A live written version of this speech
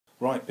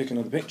Right, pick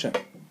another picture.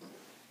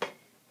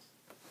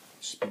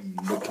 Spin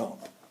the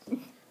cup.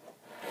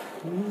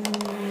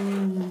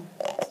 Ooh.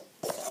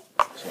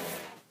 Sorry.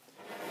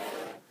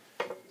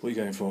 What are you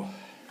going for?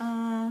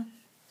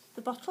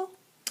 The bottle.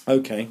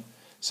 Okay,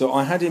 so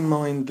I had in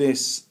mind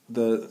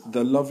the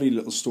lovely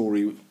little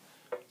story,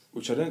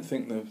 which I don't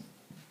think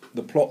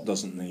the plot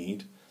doesn't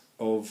need,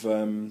 of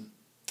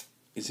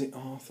is it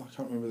Arthur? I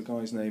can't remember the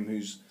guy's name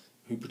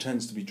who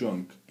pretends to be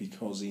drunk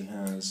because he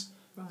has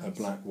a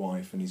black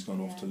wife and he's gone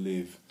off to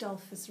live.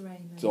 Dolphus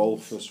Raymond.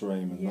 Dolphus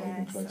Raymond, yes, not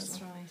even close.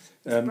 That's right.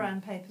 It's a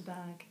brown paper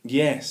bag.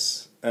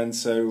 Yes, and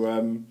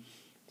so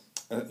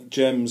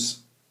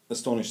Jem's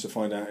astonished to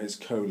find out it's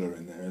cola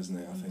in there, isn't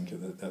it? I think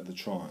at the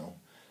trial.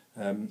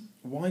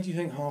 Why do you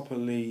think Harper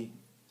Lee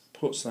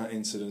puts that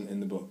incident in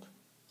the book?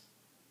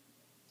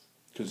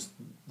 Because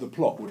the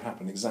plot would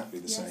happen exactly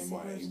the same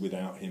way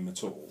without him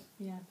at all.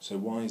 Yeah. So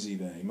why is he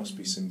there? He must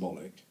be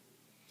symbolic.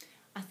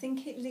 I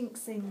think it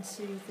links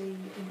into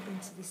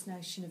into this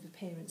notion of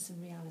appearance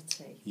and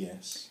reality.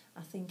 Yes.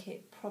 I think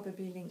it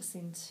probably links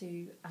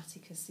into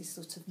Atticus's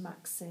sort of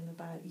maxim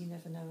about you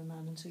never know a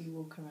man until you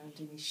walk around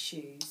in his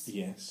shoes.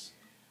 Yes.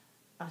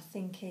 I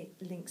think it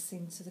links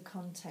into the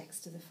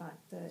context of the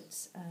fact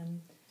that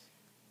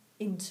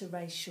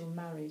interracial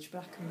marriage,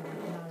 black and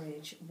white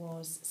marriage,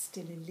 was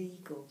still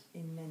illegal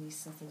in many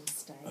southern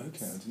states.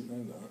 Okay, I didn't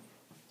know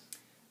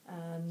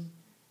that.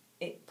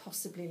 It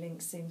possibly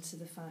links into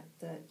the fact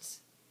that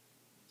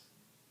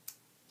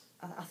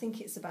I think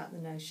it's about the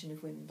notion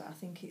of women, but I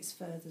think it's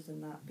further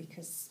than that,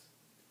 because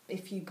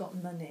if you got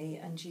money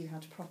and you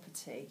had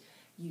property,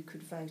 you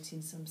could vote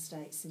in some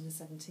states in the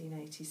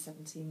 1780s,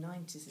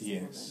 1790s as a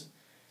woman.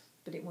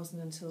 But it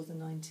wasn't until the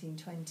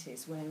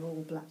 1920s where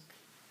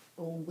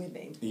all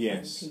women,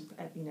 people,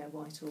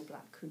 white or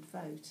black, could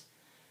vote.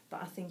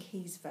 But I think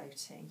he's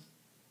voting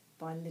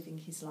by living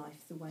his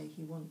life the way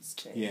he wants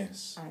to,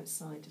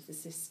 outside of the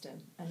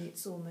system. And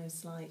it's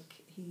almost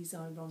like he's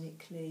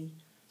ironically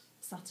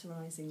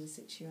satirising the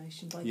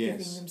situation by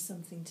giving them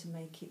something to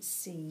make it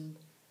seem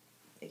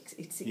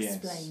it's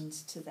explained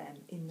to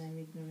them in their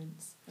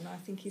ignorance. And I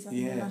think he's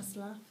having the last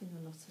laugh in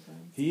a lot of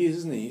ways. He is,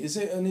 isn't he? Is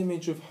it an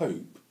image of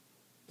hope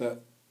that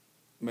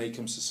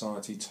Maycomb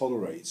society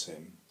tolerates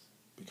him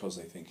because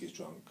they think he's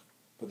drunk,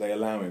 but they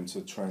allow him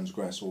to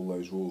transgress all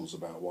those rules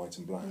about white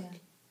and black? Yeah.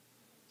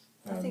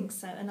 I think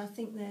so, and I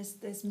think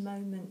there's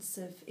moments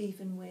of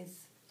even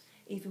with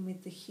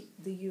the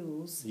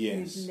Yules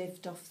who've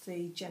lived off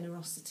the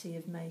generosity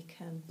of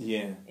Maycomb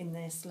in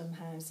their slum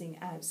housing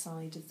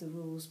outside of the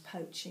rules,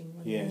 poaching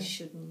when they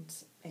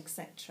shouldn't,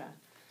 etc.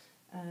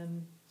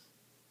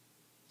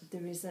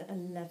 There is a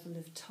level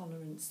of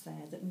tolerance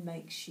there that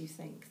makes you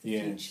think the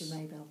future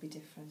may well be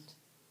different.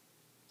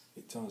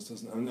 It does,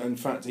 doesn't it? And in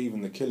fact, even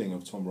the killing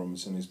of Tom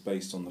Robinson is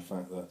based on the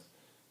fact that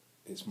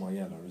it's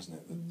Mayella, isn't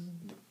it?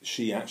 That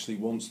she actually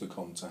wants the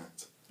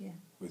contact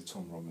with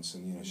Tom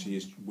Robinson. You know, she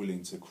is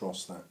willing to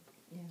cross that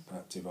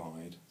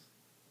divide.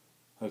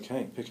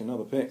 Okay, pick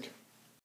another pick.